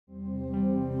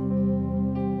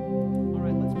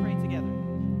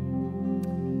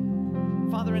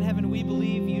in heaven, we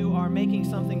believe you are making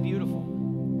something beautiful,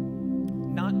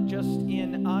 not just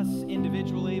in us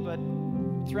individually, but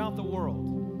throughout the world,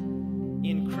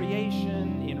 in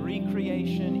creation, in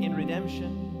recreation, in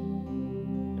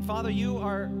redemption. And Father, you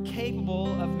are capable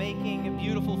of making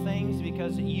beautiful things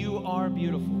because you are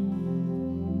beautiful.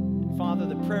 And Father,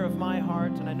 the prayer of my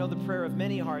heart, and I know the prayer of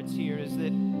many hearts here, is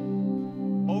that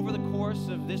over the course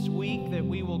of this week that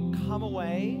we will come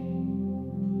away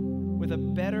with a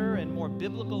better and more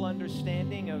biblical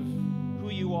understanding of who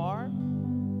you are,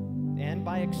 and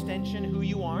by extension, who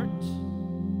you aren't,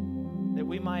 that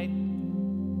we might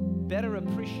better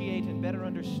appreciate and better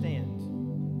understand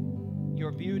your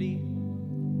beauty.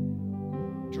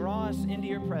 Draw us into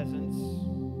your presence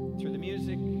through the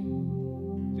music,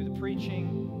 through the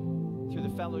preaching, through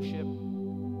the fellowship.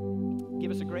 Give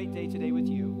us a great day today with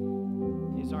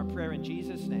you, is our prayer in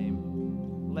Jesus'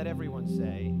 name. Let everyone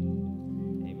say,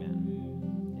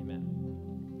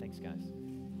 guys.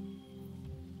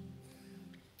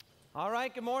 All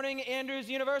right, good morning, Andrews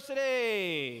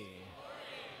University.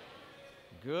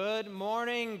 Good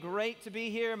morning, great to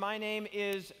be here. My name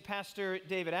is Pastor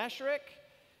David Asscherick,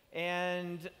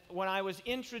 and when I was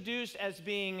introduced as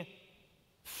being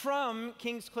from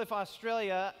Kingscliff,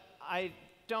 Australia, I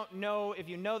don't know if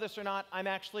you know this or not, I'm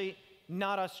actually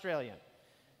not Australian.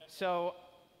 So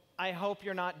I hope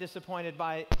you're not disappointed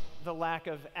by the lack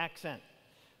of accent.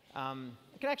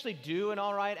 I can actually do an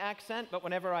all right accent, but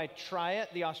whenever I try it,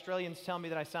 the Australians tell me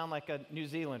that I sound like a New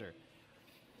Zealander.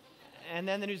 And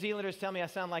then the New Zealanders tell me I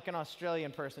sound like an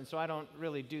Australian person, so I don't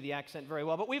really do the accent very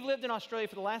well. But we've lived in Australia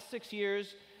for the last 6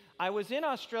 years. I was in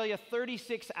Australia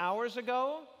 36 hours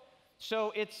ago,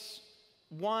 so it's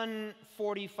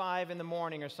 1:45 in the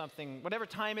morning or something. Whatever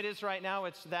time it is right now,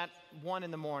 it's that 1 in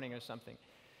the morning or something.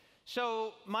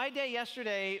 So my day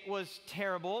yesterday was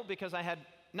terrible because I had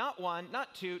not 1,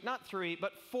 not 2, not 3,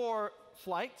 but 4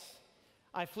 flights.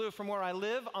 I flew from where I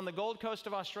live on the Gold Coast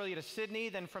of Australia to Sydney,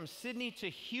 then from Sydney to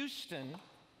Houston.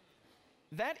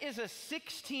 That is a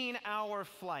 16-hour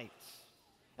flight.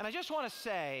 And I just want to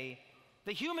say,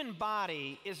 the human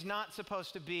body is not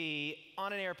supposed to be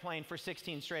on an airplane for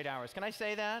 16 straight hours. Can I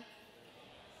say that?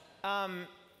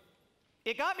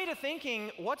 It got me to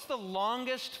thinking, what's the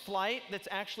longest flight that's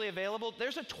actually available?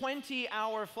 There's a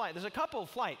 20-hour flight. There's a couple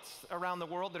flights around the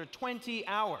world that are 20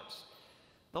 hours.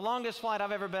 The longest flight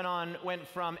I've ever been on went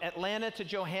from Atlanta to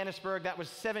Johannesburg. That was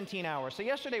 17 hours. So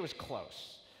yesterday was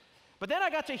close. But then I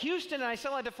got to Houston, and I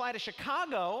still had to fly to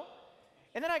Chicago.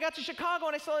 And then I got to Chicago,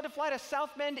 and I still had to fly to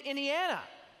South Bend, Indiana.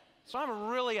 So I'm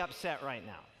really upset right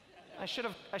now. I should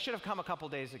have come a couple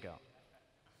days ago.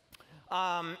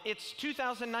 It's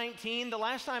 2019. The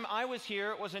last time I was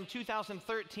here was in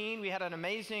 2013. We had an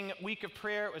amazing week of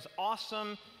prayer. It was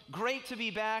awesome. Great to be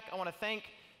back. I want to thank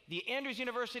the Andrews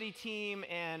University team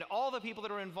and all the people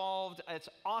that are involved. It's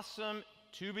awesome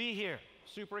to be here.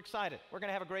 Super excited. We're going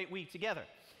to have a great week together.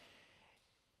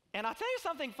 And I'll tell you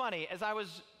something funny. As I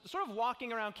was sort of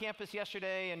walking around campus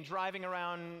yesterday and driving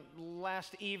around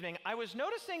last evening, I was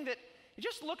noticing that it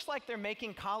just looks like they're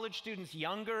making college students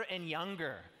younger and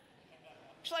younger.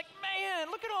 She's like, man,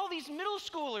 look at all these middle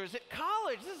schoolers at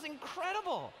college. This is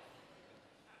incredible.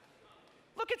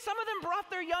 Look at some of them brought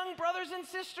their young brothers and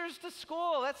sisters to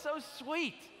school. That's so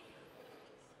sweet.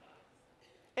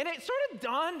 And it sort of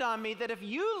dawned on me that if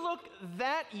you look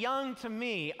that young to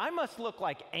me, I must look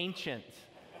like ancient.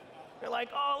 You're like,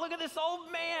 oh, look at this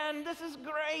old man. This is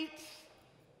great.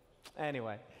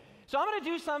 Anyway, so I'm going to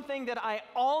do something that I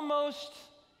almost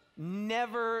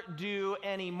never do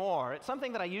anymore. It's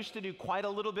something that I used to do quite a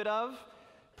little bit of,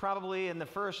 probably in the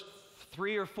first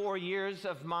 3 or 4 years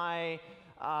of my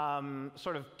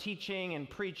sort of teaching and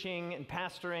preaching and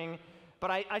pastoring,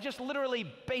 but I just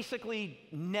literally basically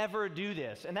never do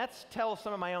this, and that's tell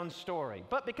some of my own story.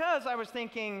 But because I was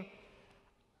thinking,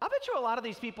 I bet you a lot of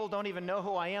these people don't even know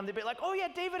who I am. They'd be like, oh yeah,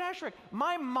 David Asscherick,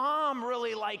 my mom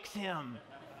really likes him.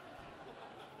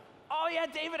 Oh yeah,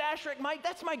 David Asscherick,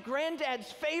 that's my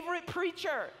granddad's favorite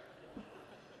preacher,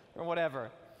 or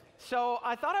whatever. So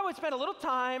I thought I would spend a little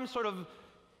time sort of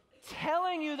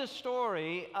telling you the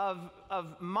story of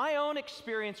my own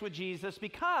experience with Jesus,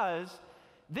 because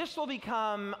this will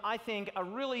become, I think, a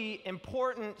really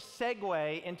important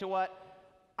segue into what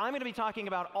I'm going to be talking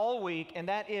about all week, and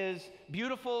that is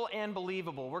beautiful and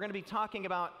believable. We're going to be talking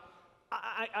about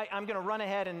I'm going to run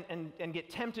ahead and get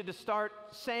tempted to start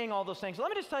saying all those things. Let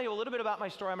me just tell you a little bit about my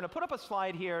story. I'm going to put up a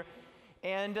slide here.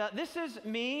 And this is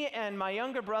me and my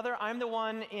younger brother. I'm the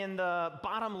one in the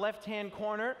bottom left-hand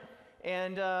corner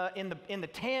and in the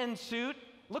tan suit,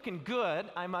 looking good,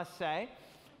 I must say.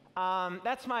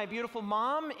 That's my beautiful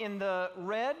mom in the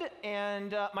red,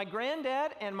 and my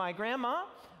granddad and my grandma,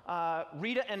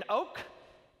 Rita and Oak.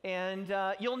 And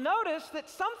you'll notice that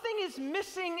something is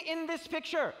missing in this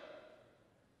picture.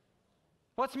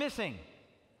 What's missing?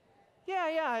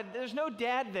 Yeah, there's no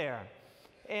dad there.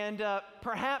 And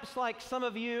perhaps like some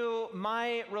of you,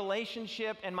 my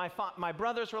relationship and my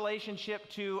brother's relationship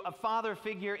to a father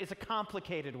figure is a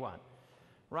complicated one,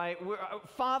 right?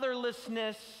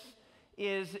 Fatherlessness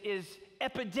is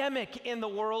epidemic in the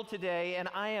world today, and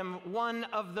I am one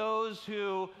of those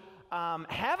who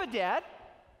have a dad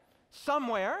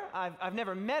somewhere. I've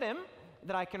never met him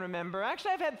that I can remember.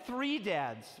 Actually, I've had 3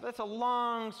 dads. That's a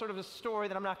long sort of a story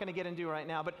that I'm not going to get into right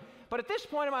now. But at this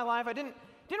point in my life, I didn't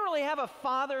really have a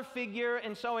father figure,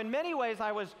 and so in many ways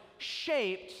I was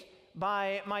shaped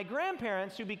by my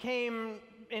grandparents, who became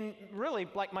really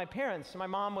like my parents. My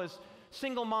mom was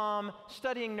single mom,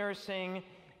 studying nursing,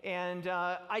 and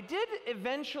I did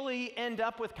eventually end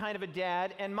up with kind of a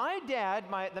dad. And my dad,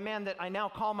 the man that I now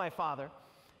call my father,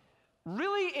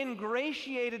 really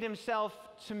ingratiated himself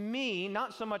to me,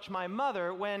 not so much my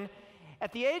mother, when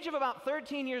at the age of about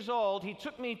 13 years old, he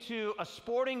took me to a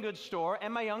sporting goods store,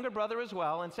 and my younger brother as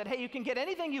well, and said, hey, you can get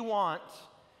anything you want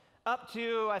up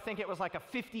to, I think it was like a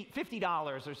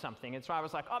 $50 or something. And so I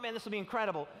was like, oh man, this will be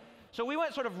incredible. So we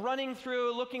went sort of running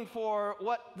through looking for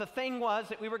what the thing was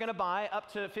that we were going to buy,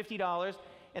 up to $50.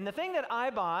 And the thing that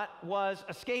I bought was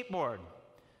a skateboard,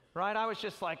 right? I was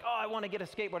just like, oh, I want to get a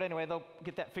skateboard. Anyway, they'll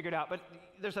get that figured out. But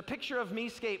there's a picture of me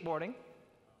skateboarding.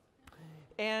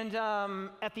 And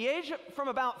at the age from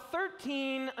about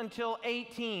 13 until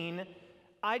 18,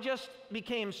 I just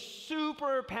became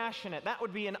super passionate. That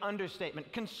would be an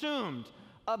understatement. Consumed,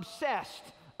 obsessed,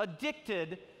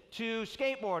 addicted to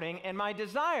skateboarding, and my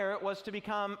desire was to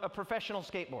become a professional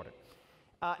skateboarder.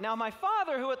 Now, my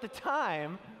father, who at the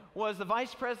time was the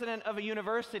vice president of a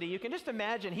university, you can just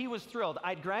imagine he was thrilled.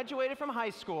 I'd graduated from high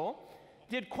school,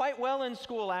 did quite well in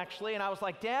school actually, and I was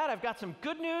like, Dad, I've got some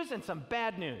good news and some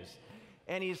bad news.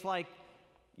 And he's like,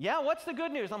 yeah, what's the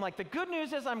good news? I'm like, the good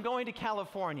news is I'm going to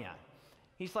California.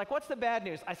 He's like, what's the bad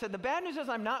news? I said, the bad news is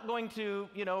I'm not going to,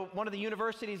 one of the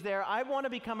universities there. I want to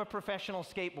become a professional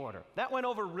skateboarder. That went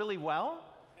over really well.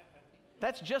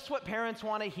 That's just what parents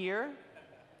want to hear.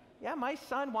 Yeah, my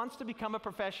son wants to become a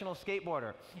professional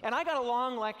skateboarder. And I got a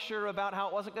long lecture about how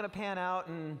it wasn't going to pan out,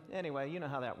 and anyway, you know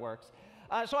how that works.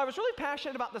 So I was really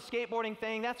passionate about the skateboarding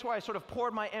thing. That's where I sort of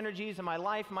poured my energies and my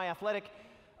life, my athletic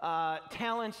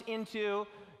talents into.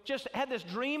 Just had this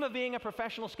dream of being a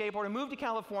professional skateboarder, moved to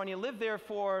California, lived there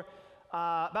for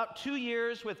about 2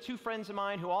 years with 2 friends of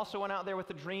mine who also went out there with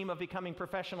the dream of becoming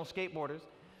professional skateboarders.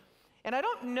 And I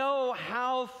don't know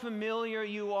how familiar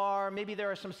you are, maybe there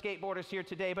are some skateboarders here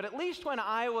today, but at least when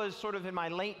I was sort of in my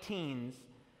late teens,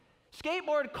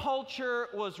 skateboard culture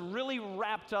was really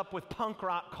wrapped up with punk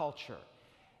rock culture.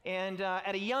 And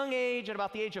at a young age, at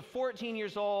about the age of 14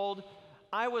 years old,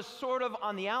 I was sort of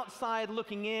on the outside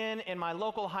looking in my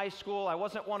local high school. I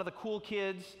wasn't one of the cool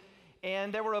kids,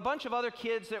 and there were a bunch of other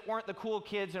kids that weren't the cool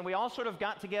kids, and we all sort of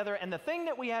got together, and the thing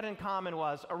that we had in common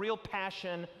was a real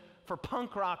passion for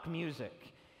punk rock music.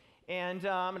 And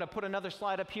I'm going to put another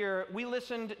slide up here. We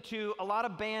listened to a lot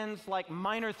of bands like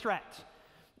Minor Threat,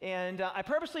 and I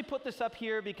purposely put this up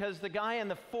here because the guy in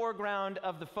the foreground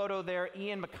of the photo there,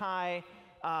 Ian MacKaye,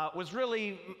 was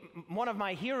really one of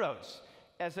my heroes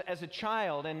as a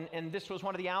child, and this was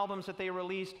one of the albums that they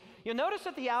released. You'll notice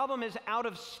that the album is out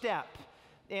of step,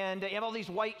 and you have all these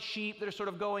white sheep that are sort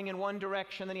of going in one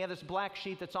direction, then you have this black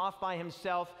sheep that's off by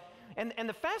himself. And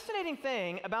the fascinating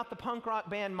thing about the punk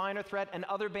rock band Minor Threat and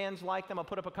other bands like them, I'll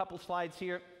put up a couple slides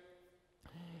here.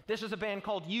 This is a band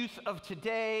called Youth of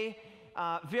Today,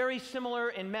 very similar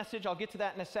in message. I'll get to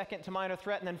that in a second, to Minor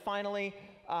Threat. And then finally,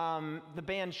 the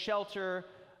band Shelter.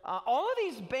 All of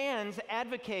these bands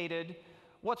advocated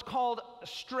what's called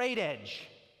straight edge.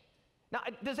 Now,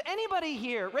 does anybody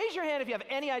here, raise your hand if you have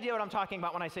any idea what I'm talking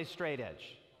about when I say straight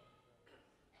edge.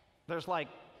 There's like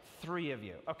 3 of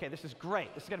you. Okay, this is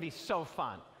great. This is going to be so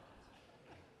fun.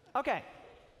 Okay.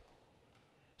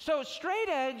 So straight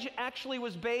edge actually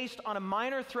was based on a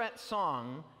Minor Threat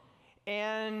song,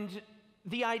 and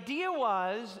the idea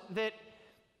was that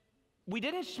we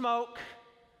didn't smoke,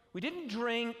 we didn't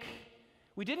drink,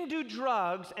 we didn't do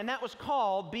drugs, and that was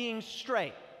called being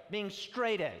straight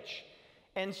edge.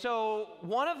 And so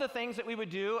one of the things that we would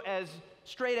do as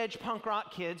straight edge punk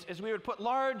rock kids is we would put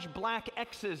large black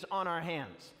X's on our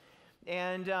hands.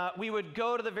 And we would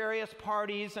go to the various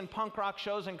parties and punk rock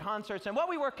shows and concerts, and what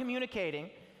we were communicating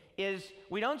is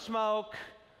we don't smoke,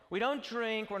 we don't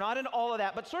drink, we're not into all of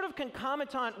that, but sort of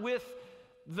concomitant with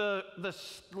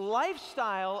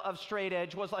lifestyle of straight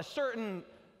edge was a certain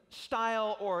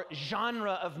style or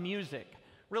genre of music,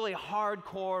 really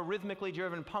hardcore, rhythmically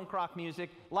driven punk rock music,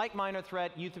 like Minor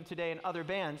Threat, Youth of Today, and other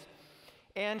bands.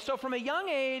 And so from a young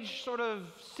age, sort of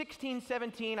 16,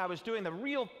 17, I was doing the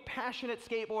real passionate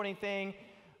skateboarding thing.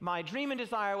 My dream and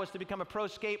desire was to become a pro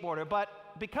skateboarder, but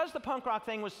because the punk rock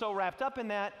thing was so wrapped up in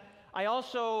that, I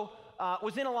also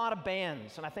was in a lot of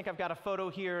bands, and I think I've got a photo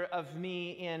here of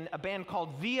me in a band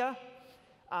called Via.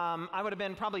 I would have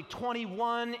been probably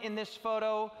 21 in this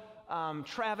photo.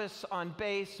 Travis on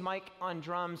bass, Mike on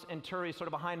drums, and Turi sort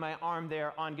of behind my arm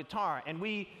there on guitar. And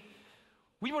we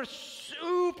were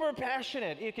super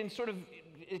passionate. You can sort of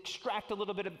extract a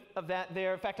little bit of that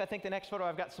there. In fact, I think the next photo,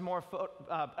 I've got some more,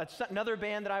 another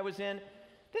band that I was in.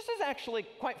 This is actually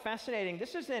quite fascinating.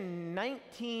 This is in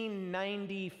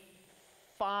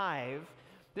 1995.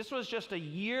 This was just a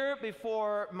year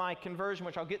before my conversion,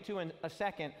 which I'll get to in a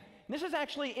second. And this is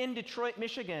actually in Detroit,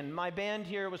 Michigan. My band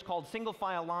here was called Single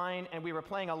File Line, and we were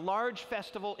playing a large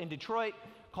festival in Detroit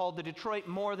called the Detroit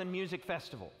More Than Music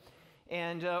Festival.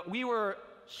 And we were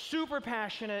super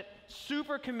passionate,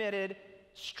 super committed,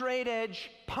 straight edge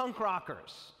punk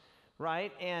rockers,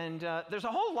 right? And there's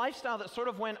a whole lifestyle that sort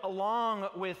of went along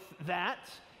with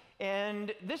that.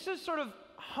 And this is sort of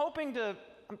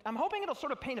I'm hoping it'll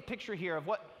sort of paint a picture here of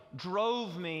what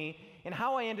drove me and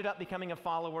how I ended up becoming a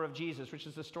follower of Jesus, which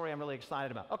is the story I'm really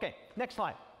excited about. Okay, next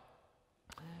slide.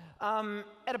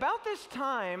 At about this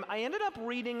time, I ended up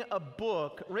reading a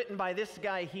book written by this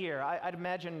guy here. I'd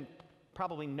imagine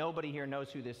probably nobody here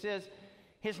knows who this is.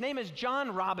 His name is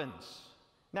John Robbins.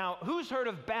 Now, who's heard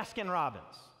of Baskin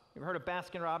Robbins? You've heard of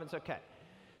Baskin Robbins? Okay.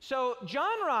 So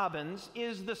John Robbins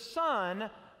is the son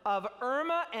of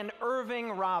Irma and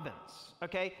Irving Robbins,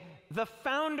 okay? The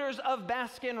founders of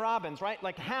Baskin Robbins, right?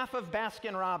 Like half of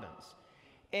Baskin Robbins.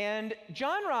 And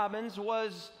John Robbins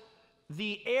was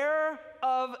the heir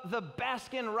of the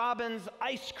Baskin Robbins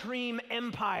ice cream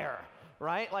empire,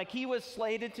 right? Like he was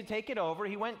slated to take it over.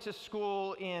 He went to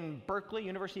school in Berkeley,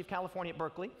 University of California at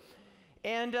Berkeley.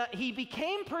 And he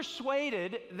became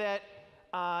persuaded that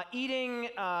eating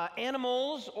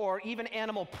animals or even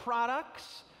animal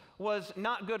products was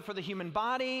not good for the human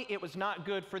body. It was not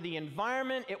good for the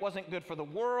environment. It wasn't good for the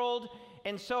world.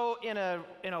 And so in a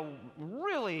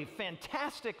really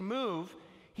fantastic move,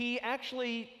 he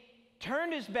actually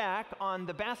turned his back on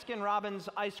the Baskin Robbins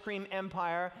ice cream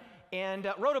empire and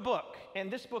wrote a book. And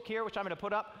this book here, which I'm going to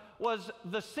put up, was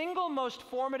the single most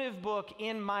formative book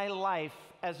in my life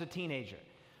as a teenager.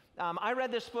 I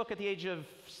read this book at the age of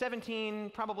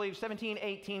 17, probably 17,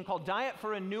 18, called Diet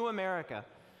for a New America.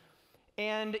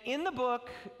 And in the book,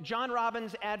 John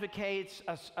Robbins advocates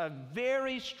a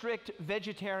very strict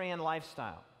vegetarian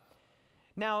lifestyle.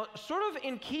 Now, sort of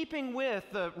in keeping with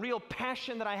the real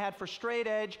passion that I had for straight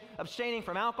edge, abstaining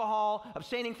from alcohol,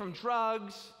 abstaining from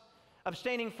drugs,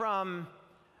 abstaining from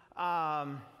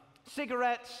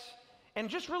cigarettes, and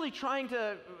just really trying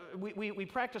to, we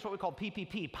practice what we call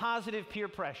PPP, positive peer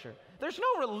pressure. There's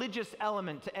no religious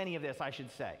element to any of this, I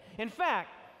should say. In fact,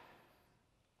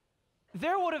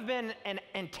 there would have been an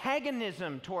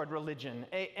antagonism toward religion,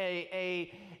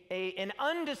 an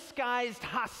undisguised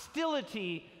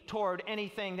hostility toward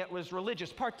anything that was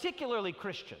religious, particularly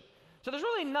Christian. So there's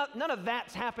really none of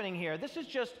that's happening here. This is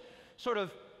just sort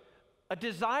of a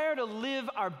desire to live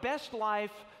our best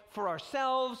life for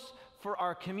ourselves, for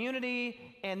our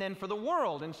community, and then for the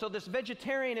world. And so this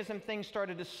vegetarianism thing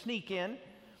started to sneak in,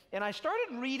 and I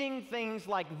started reading things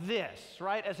like this,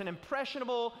 right? As an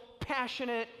impressionable,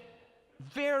 passionate,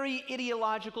 very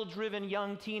ideological-driven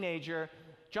young teenager,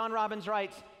 John Robbins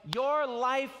writes, "Your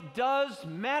life does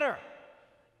matter.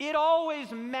 It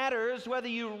always matters whether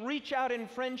you reach out in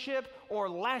friendship or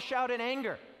lash out in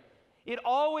anger. It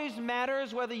always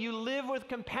matters whether you live with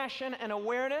compassion and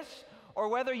awareness or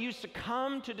whether you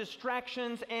succumb to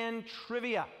distractions and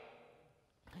trivia.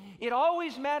 It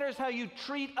always matters how you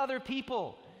treat other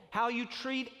people, how you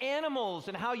treat animals,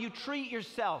 and how you treat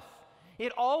yourself.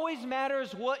 It always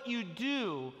matters what you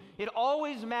do. It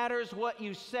always matters what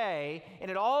you say,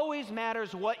 and it always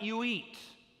matters what you eat."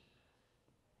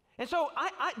 And so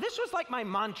this was like my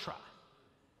mantra.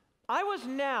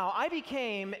 I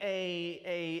became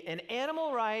an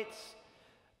animal rights,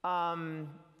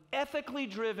 ethically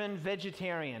driven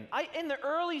vegetarian. In the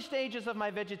early stages of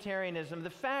my vegetarianism, the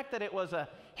fact that it was a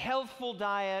healthful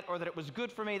diet or that it was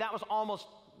good for me, that was almost,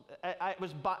 it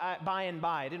was by and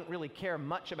by. I didn't really care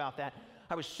much about that.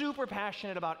 I was super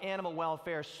passionate about animal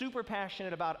welfare, super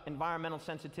passionate about environmental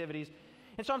sensitivities.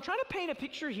 And so I'm trying to paint a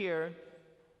picture here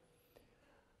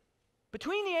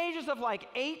Between the ages of like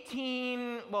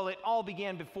 18, well, it all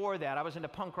began before that. I was into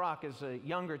punk rock as a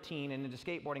younger teen and into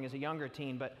skateboarding as a younger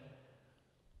teen, but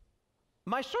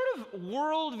my sort of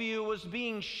worldview was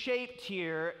being shaped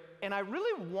here, and I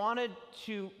really wanted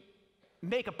to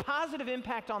make a positive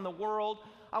impact on the world.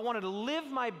 I wanted to live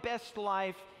my best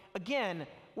life, again,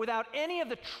 without any of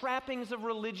the trappings of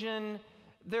religion.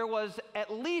 There was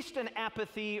at least an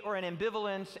apathy or an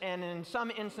ambivalence, and in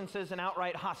some instances, an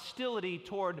outright hostility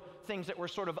toward things that were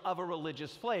sort of a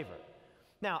religious flavor.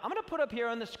 Now, I'm going to put up here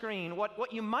on the screen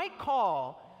what you might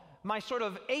call my sort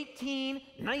of 18,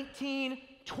 19,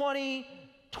 20,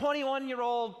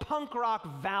 21-year-old punk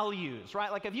rock values,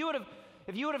 right? Like if you would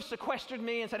have sequestered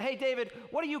me and said, hey, David,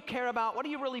 what do you care about? What are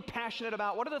you really passionate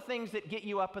about? What are the things that get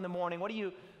you up in the morning? What are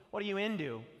you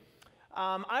into?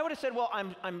 I would have said, well,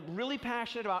 I'm really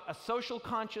passionate about a social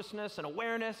consciousness and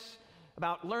awareness,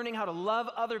 about learning how to love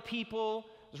other people.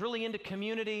 I was really into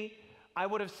community. I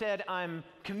would have said I'm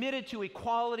committed to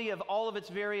equality of all of its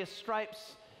various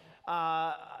stripes.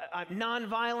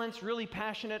 Nonviolence, really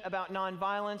passionate about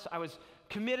nonviolence. I was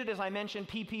committed, as I mentioned,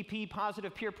 PPP,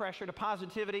 positive peer pressure to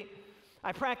positivity.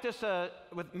 I practice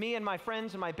with me and my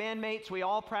friends and my bandmates. We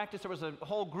all practice. There was a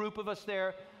whole group of us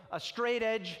there. A straight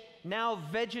edge, now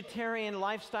vegetarian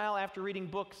lifestyle after reading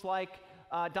books like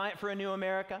Diet for a New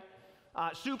America.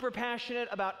 Super passionate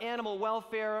about animal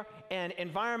welfare and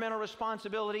environmental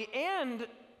responsibility. And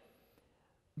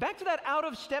back to that out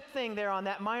of step thing there on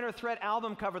that Minor Threat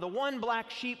album cover, the one black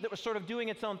sheep that was sort of doing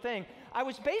its own thing. I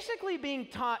was basically being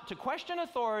taught to question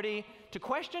authority, to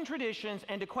question traditions,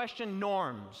 and to question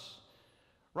norms.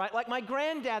 Right? Like my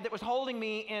granddad that was holding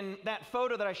me in that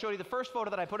photo that I showed you, the first photo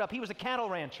that I put up, he was a cattle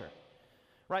rancher.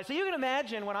 Right? So you can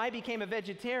imagine when I became a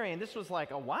vegetarian, this was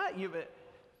like, a what?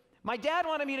 My dad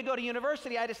wanted me to go to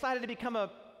university. I decided to become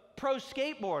a pro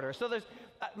skateboarder. So there's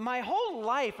my whole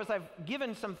life, as I've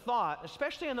given some thought,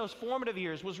 especially in those formative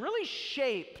years, was really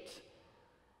shaped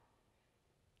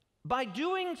by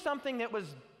doing something that was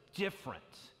different.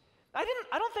 I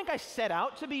don't think I set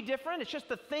out to be different. It's just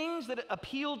the things that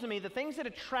appealed to me, the things that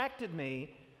attracted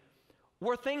me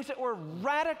were things that were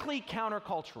radically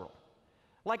countercultural.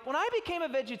 Like when I became a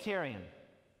vegetarian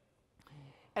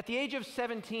at the age of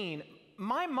 17,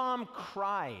 my mom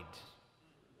cried.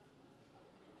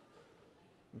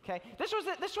 Okay? This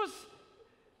was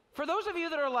for those of you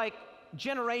that are like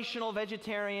generational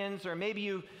vegetarians, or maybe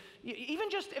you even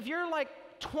just if you're like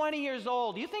 20 years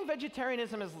old, you think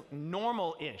vegetarianism is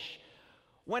normal-ish.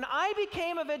 When I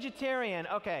became a vegetarian,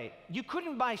 okay, you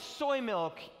couldn't buy soy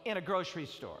milk in a grocery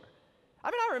store.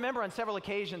 I mean, I remember on several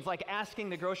occasions, like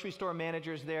asking the grocery store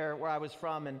managers there where I was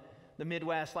from in the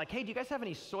Midwest, like, hey, do you guys have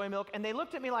any soy milk? And they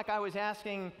looked at me like I was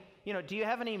asking, do you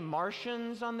have any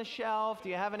Martians on the shelf? Do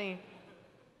you have any?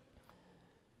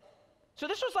 So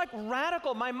this was like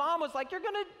radical. My mom was like, you're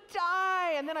gonna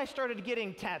die. And then I started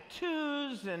getting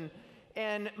tattoos,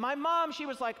 and my mom, she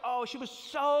was like, she was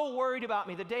so worried about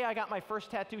me. The day I got my first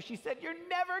tattoo, she said, you're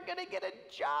never gonna get a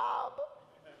job.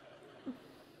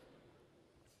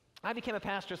 I became a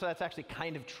pastor, so that's actually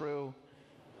kind of true.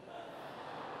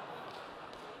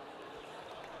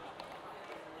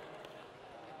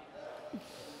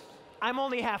 I'm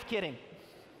only half kidding.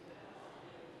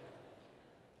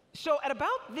 So at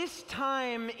about this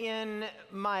time in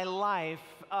my life,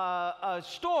 a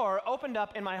store opened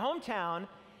up in my hometown,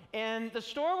 and the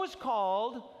store was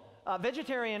called, a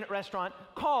vegetarian restaurant,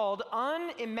 called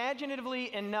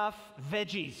Unimaginatively Enough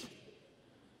Veggies.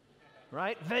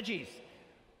 Right? Veggies.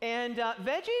 And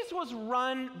Veggies was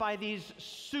run by these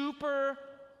super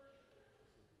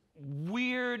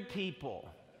weird people.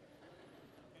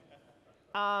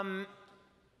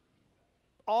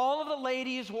 All of the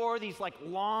ladies wore these like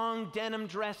long denim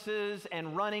dresses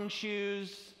and running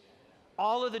shoes.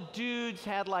 All of the dudes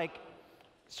had like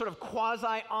sort of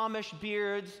quasi-Amish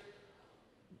beards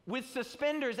with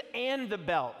suspenders and the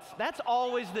belts. That's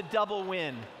always the double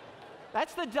win.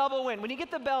 That's the double win. When you get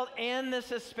the belt and the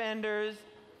suspenders.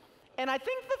 And I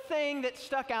think the thing that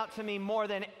stuck out to me more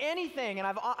than anything, and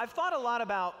I've thought a lot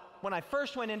about when I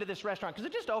first went into this restaurant, because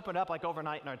it just opened up like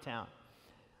overnight in our town.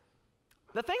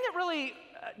 The thing that really,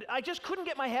 I just couldn't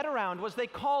get my head around was they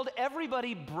called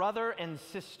everybody brother and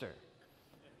sister.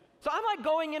 So I'm like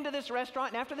going into this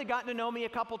restaurant, and after they'd gotten to know me a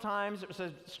couple times, it was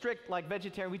a strict like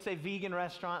vegetarian, we'd say vegan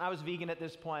restaurant. I was vegan at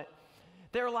this point.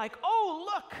 They were like, oh,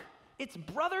 look, it's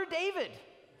Brother David.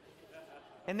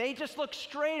 And they just looked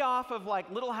straight off of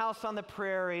like Little House on the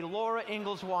Prairie, Laura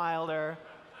Ingalls Wilder.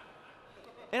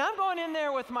 And I'm going in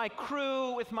there with my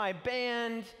crew, with my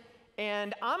band,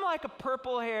 and I'm like a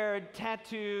purple-haired,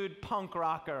 tattooed punk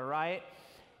rocker, right?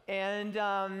 And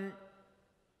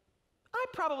I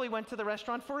probably went to the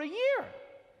restaurant for a year.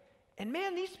 And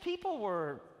man, these people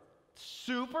were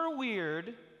super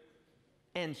weird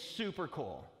and super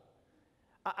cool.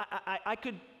 I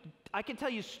could tell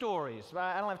you stories, but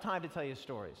I don't have time to tell you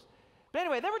stories. But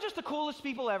anyway, they were just the coolest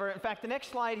people ever. In fact, the next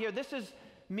slide here, this is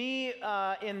me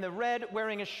in the red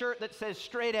wearing a shirt that says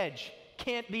straight edge,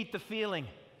 can't beat the feeling.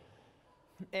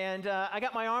 And I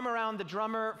got my arm around the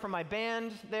drummer from my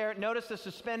band there. Notice the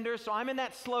suspenders, so I'm in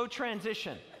that slow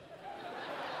transition.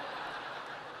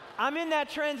 I'm in that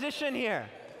transition here.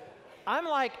 I'm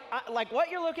like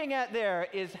what you're looking at there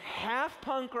is half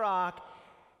punk rock,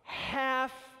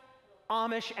 half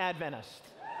Amish Adventist.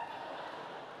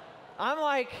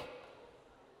 I'm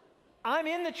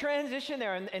in the transition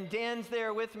there, and Dan's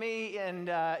there with me, and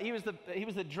he was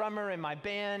the drummer in my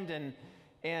band, and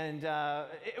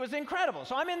it was incredible.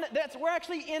 So we're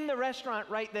actually in the restaurant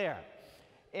right there.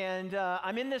 And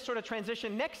I'm in this sort of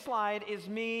transition. Next slide is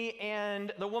me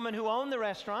and the woman who owned the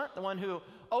restaurant, the one who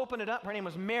opened it up. Her name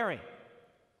was Mary.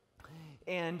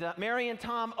 And Mary and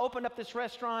Tom opened up this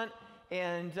restaurant,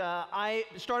 and I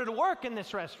started to work in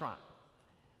this restaurant.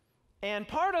 And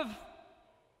part of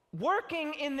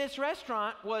working in this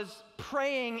restaurant was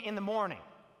praying in the morning.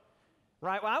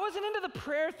 Right? Well, I wasn't into the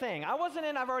prayer thing.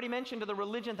 I've already mentioned, to the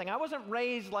religion thing. I wasn't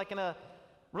raised like in a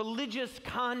religious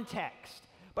context.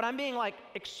 But I'm being like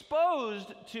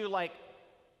exposed to like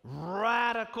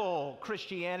radical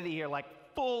Christianity here, like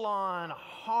full-on,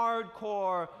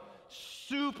 hardcore,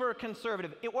 super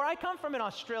conservative. Where I come from in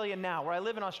Australia now, where I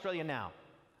live in Australia now,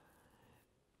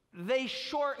 they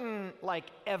shorten like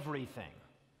everything,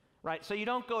 right? So you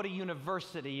don't go to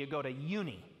university, you go to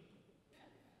uni,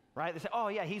 right? They say, oh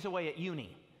yeah, he's away at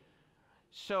uni.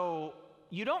 So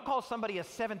you don't call somebody a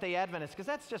Seventh-day Adventist because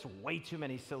that's just way too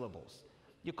many syllables.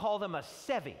 You call them a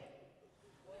Sevi.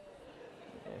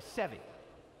 Sevi.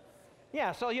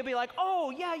 Yeah, so you'll be like,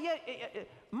 oh, yeah.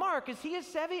 Mark, is he a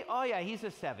Sevi? Oh, yeah, he's a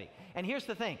Sevi. And here's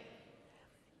the thing.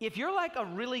 If you're like a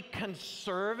really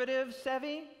conservative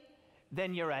Sevi,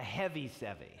 then you're a heavy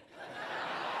Sevi.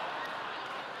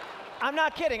 I'm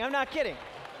not kidding. I'm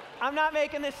not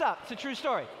making this up. It's a true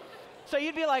story. So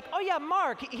you'd be like, oh, yeah,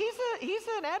 Mark, he's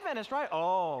an Adventist, right?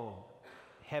 Oh,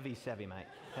 heavy Sevi, mate.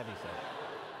 Heavy Sevi.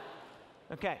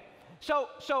 Okay, so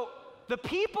the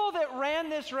people that ran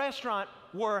this restaurant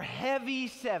were heavy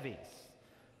Sevis,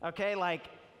 okay, like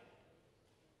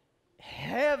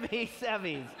heavy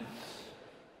Sevis.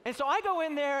 And so I go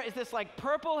in there as this like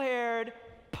purple-haired,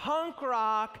 punk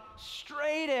rock,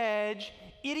 straight edge,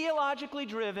 ideologically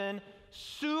driven,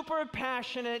 super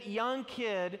passionate young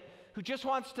kid who just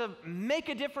wants to make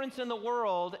a difference in the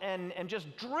world and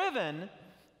just driven.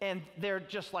 And they're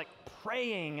just like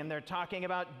praying, and they're talking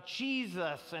about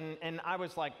Jesus, and I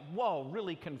was like, whoa,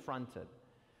 really confronted.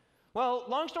 Well,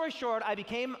 long story short, I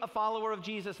became a follower of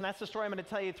Jesus, and that's the story I'm going to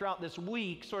tell you throughout this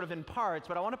week, sort of in parts,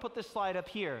 but I want to put this slide up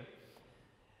here.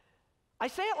 I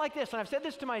say it like this, and I've said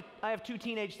this to I have two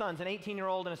teenage sons, an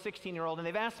 18-year-old and a 16-year-old, and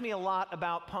they've asked me a lot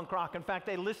about punk rock. In fact,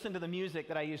 they listen to the music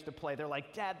that I used to play. They're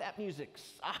like, Dad, that music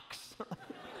sucks.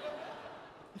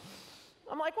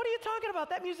 I'm like, what are you talking about?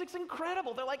 That music's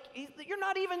incredible. They're like, you're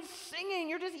not even singing,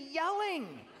 you're just yelling.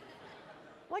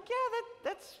 I'm like,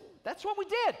 yeah, that's what we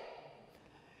did.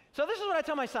 So this is what I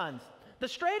tell my sons. The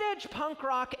straight edge punk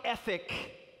rock ethic,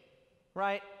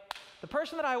 right? The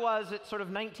person that I was at sort of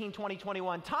 19, 20,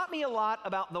 21 taught me a lot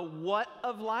about the what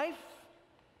of life,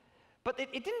 but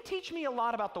it didn't teach me a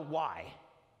lot about the why.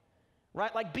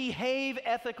 Right? Like behave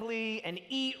ethically and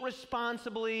eat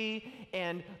responsibly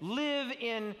and live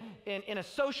in a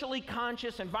socially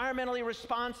conscious, environmentally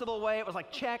responsible way. It was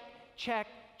like check, check,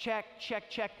 check, check,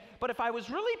 check. But if I was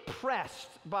really pressed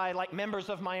by like members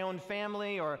of my own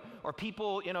family or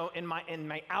people, you know, in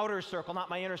my outer circle, not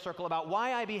my inner circle, about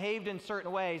why I behaved in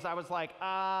certain ways, I was like, it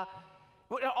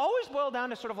always boiled down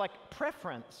to sort of like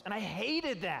preference. And I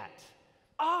hated that.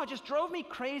 Oh, it just drove me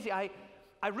crazy.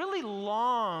 I really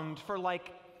longed for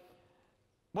like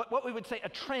what we would say a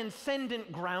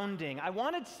transcendent grounding. I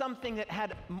wanted something that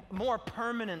had more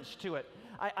permanence to it.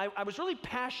 I was really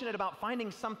passionate about finding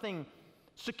something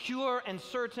secure and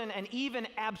certain and even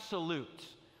absolute.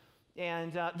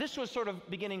 And this was sort of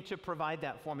beginning to provide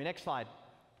that for me. Next slide.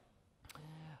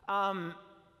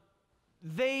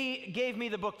 They gave me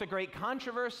the book, The Great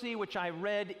Controversy, which I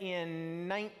read in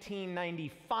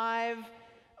 1995.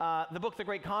 The book, The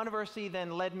Great Controversy,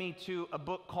 then led me to a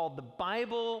book called the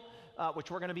Bible,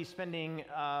 which we're going to be spending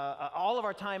all of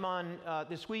our time on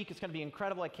this week. It's going to be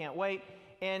incredible. I can't wait.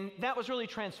 And that was really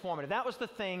transformative. That was the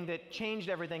thing that changed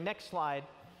everything. Next slide.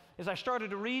 As I started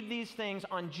to read these things,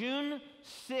 on June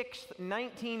 6th,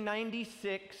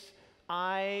 1996,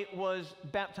 I was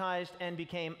baptized and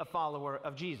became a follower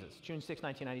of Jesus, June 6,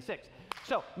 1996.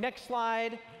 So, next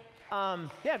slide.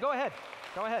 Yeah, go ahead.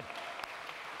 Go ahead.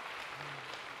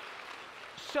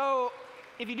 So,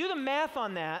 if you do the math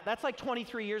on that, that's like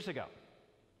 23 years ago.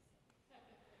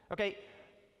 Okay,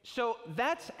 so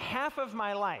that's half of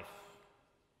my life.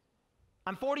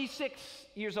 I'm 46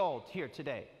 years old here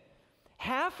today.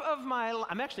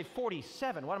 I'm actually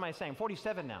 47. What am I saying?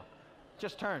 47 now.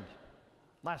 Just turned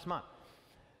last month.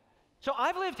 So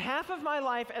I've lived half of my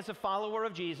life as a follower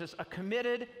of Jesus, a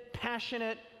committed,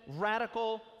 passionate,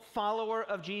 radical follower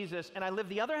of Jesus, and I live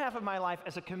the other half of my life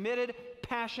as a committed,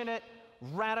 passionate,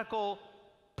 radical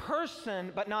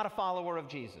person, but not a follower of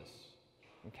Jesus.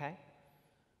 Okay?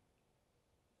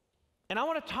 And I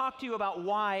want to talk to you about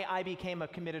why I became a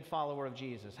committed follower of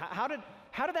Jesus. How did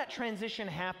that transition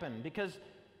happen? Because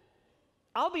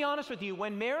I'll be honest with you,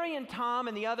 when Mary and Tom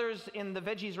and the others in the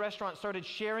Veggies restaurant started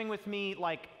sharing with me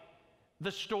like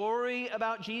the story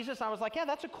about Jesus, I was like, yeah,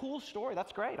 that's a cool story.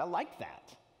 That's great. I like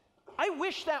that. I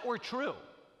wish that were true.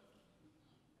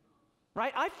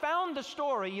 Right? I found the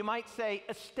story, you might say,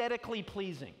 aesthetically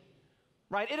pleasing.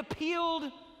 Right? It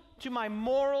appealed to my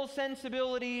moral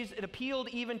sensibilities. It appealed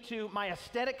even to my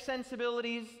aesthetic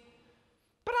sensibilities.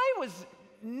 But I was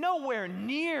nowhere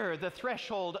near the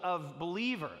threshold of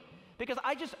believer because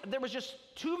there was just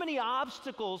too many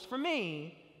obstacles for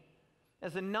me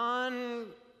as a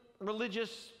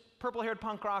non-religious, purple-haired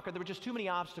punk rocker. There were just too many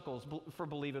obstacles for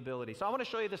believability. So I want to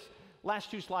show you this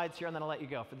last two slides here, and then I'll let you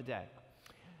go for the day.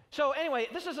 So anyway,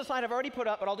 this is a slide I've already put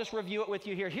up, but I'll just review it with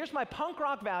you here. Here's my punk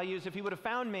rock values if you would have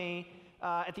found me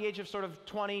at the age of sort of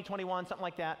 20, 21, something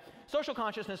like that. Social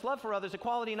consciousness, love for others,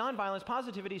 equality, nonviolence,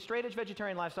 positivity, straight-edge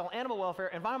vegetarian lifestyle, animal welfare,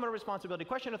 environmental responsibility,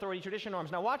 question authority, tradition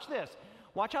norms. Now watch this.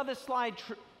 Watch how this slide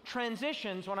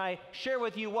transitions when I share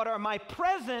with you what are my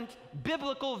present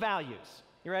biblical values.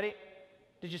 You ready?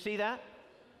 Did you see that?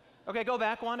 Okay, go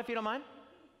back one if you don't mind.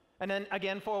 And then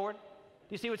again forward. Do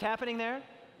you see what's happening there?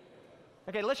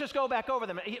 Okay, let's just go back over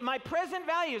them. My present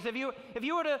values, if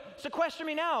you were to sequester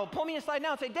me now, pull me aside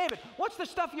now and say, David, what's the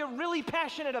stuff you're really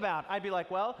passionate about? I'd be like,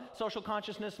 well, social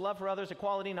consciousness, love for others,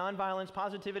 equality, nonviolence,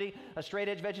 positivity, a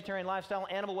straight-edge vegetarian lifestyle,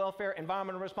 animal welfare,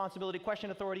 environmental responsibility,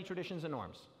 question authority, traditions, and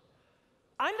norms.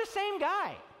 I'm the same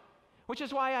guy, which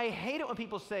is why I hate it when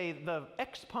people say the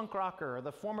ex-punk rocker or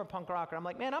the former punk rocker. I'm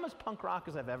like, man, I'm as punk rock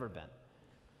as I've ever been.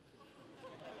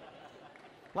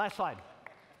 Last slide.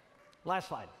 Last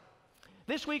slide.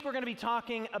 This week we're going to be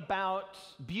talking about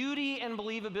beauty and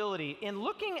believability. In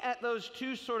looking at those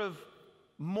two sort of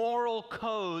moral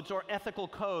codes or ethical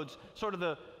codes, sort of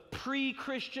the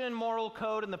pre-Christian moral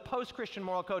code and the post-Christian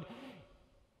moral code,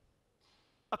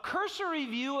 a cursory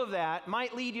view of that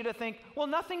might lead you to think, well,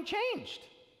 nothing changed.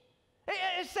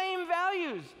 Same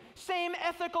values, same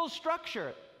ethical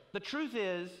structure. The truth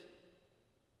is,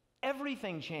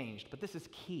 everything changed, but this is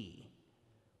key.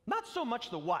 Not so much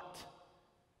the what.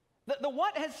 The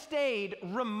what has stayed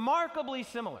remarkably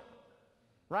similar,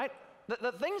 right?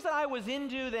 The things that I was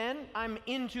into then, I'm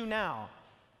into now.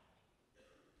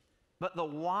 But the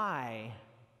why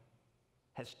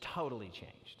has totally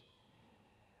changed.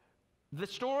 The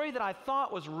story that I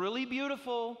thought was really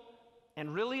beautiful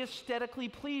and really aesthetically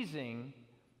pleasing,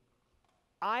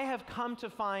 I have come to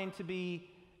find to be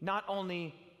not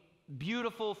only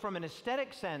beautiful from an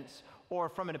aesthetic sense or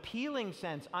from an appealing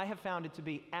sense, I have found it to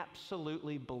be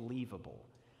absolutely believable.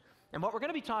 And what we're going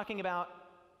to be talking about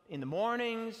in the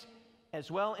mornings as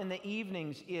well in the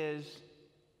evenings is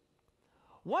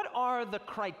what are the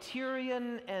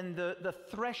criterion and the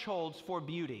thresholds for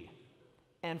beauty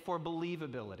and for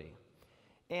believability.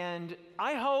 And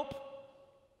I hope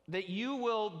that you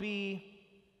will be,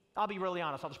 I'll be really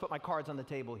honest, I'll just put my cards on the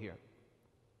table here.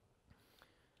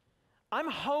 I'm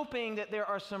hoping that there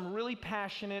are some really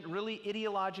passionate, really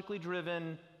ideologically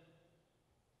driven,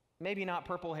 maybe not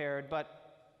purple-haired,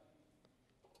 but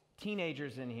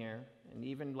teenagers in here, and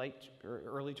even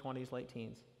early 20s, late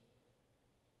teens,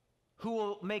 who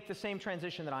will make the same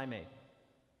transition that I made.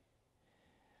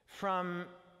 From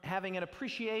having an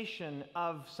appreciation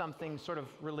of something sort of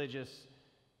religious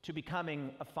to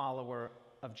becoming a follower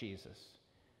of Jesus.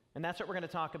 And that's what we're going to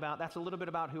talk about. That's a little bit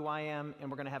about who I am, and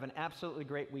we're going to have an absolutely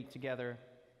great week together.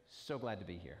 So glad to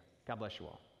be here. God bless you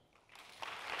all.